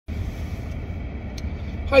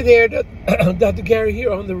Hi there, Dr. Gary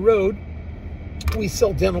here on the road. We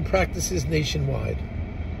sell dental practices nationwide.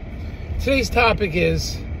 Today's topic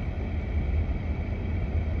is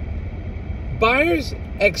buyers'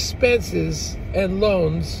 expenses and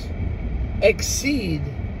loans exceed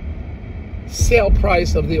sale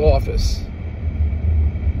price of the office.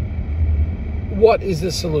 What is the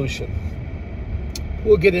solution?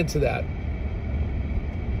 We'll get into that.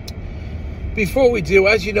 Before we do,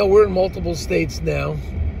 as you know, we're in multiple states now,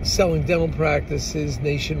 selling dental practices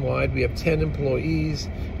nationwide. We have 10 employees.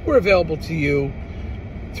 We're available to you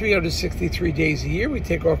 363 days a year. We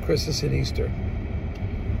take off Christmas and Easter.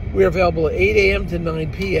 We're available at 8 a.m. to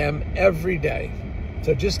 9 p.m. every day.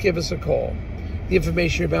 So just give us a call. The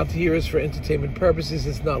information you're about to hear is for entertainment purposes.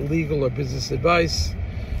 It's not legal or business advice.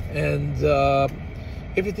 And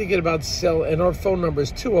if you're thinking about selling, and our phone number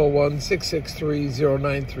is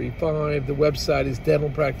 201-663-0935. The website is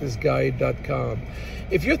dentalpracticeguide.com.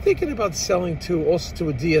 If you're thinking about selling also to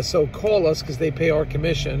a DSO, call us because they pay our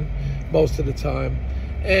commission most of the time.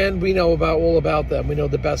 And we know all about them. We know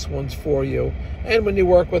the best ones for you. And when you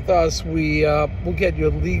work with us, we'll get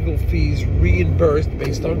your legal fees reimbursed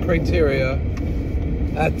based on criteria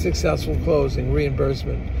at successful closing,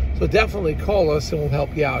 reimbursement. So definitely call us and we'll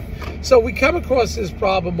help you out. So we come across this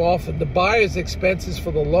problem often. The buyer's expenses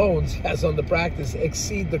for the loans, as on the practice,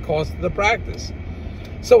 exceed the cost of the practice.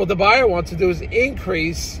 So what the buyer wants to do is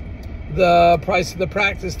increase the price of the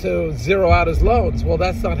practice to zero out his loans. Well,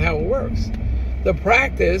 that's not how it works. The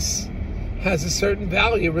practice has a certain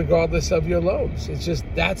value regardless of your loans. It's just,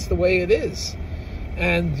 that's the way it is.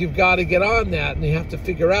 And you've got to get on that, and you have to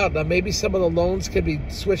figure out. Now, maybe some of the loans can be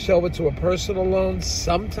switched over to a personal loan.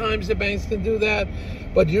 Sometimes the banks can do that,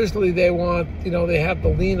 but usually they want, they have the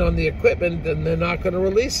lien on the equipment, and they're not going to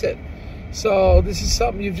release it. So this is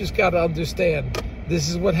something you've just got to understand. This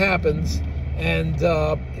is what happens, and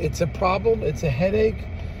it's a problem. It's a headache.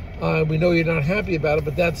 We know you're not happy about it,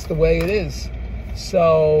 but that's the way it is.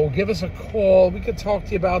 So give us a call. We could talk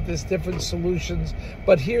to you about this, different solutions.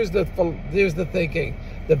 But here's the thinking.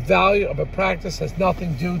 The value of a practice has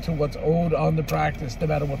nothing to do to what's owed on the practice, no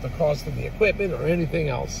matter what the cost of the equipment or anything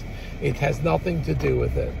else. It has nothing to do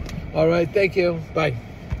with it. All right, thank you. Bye.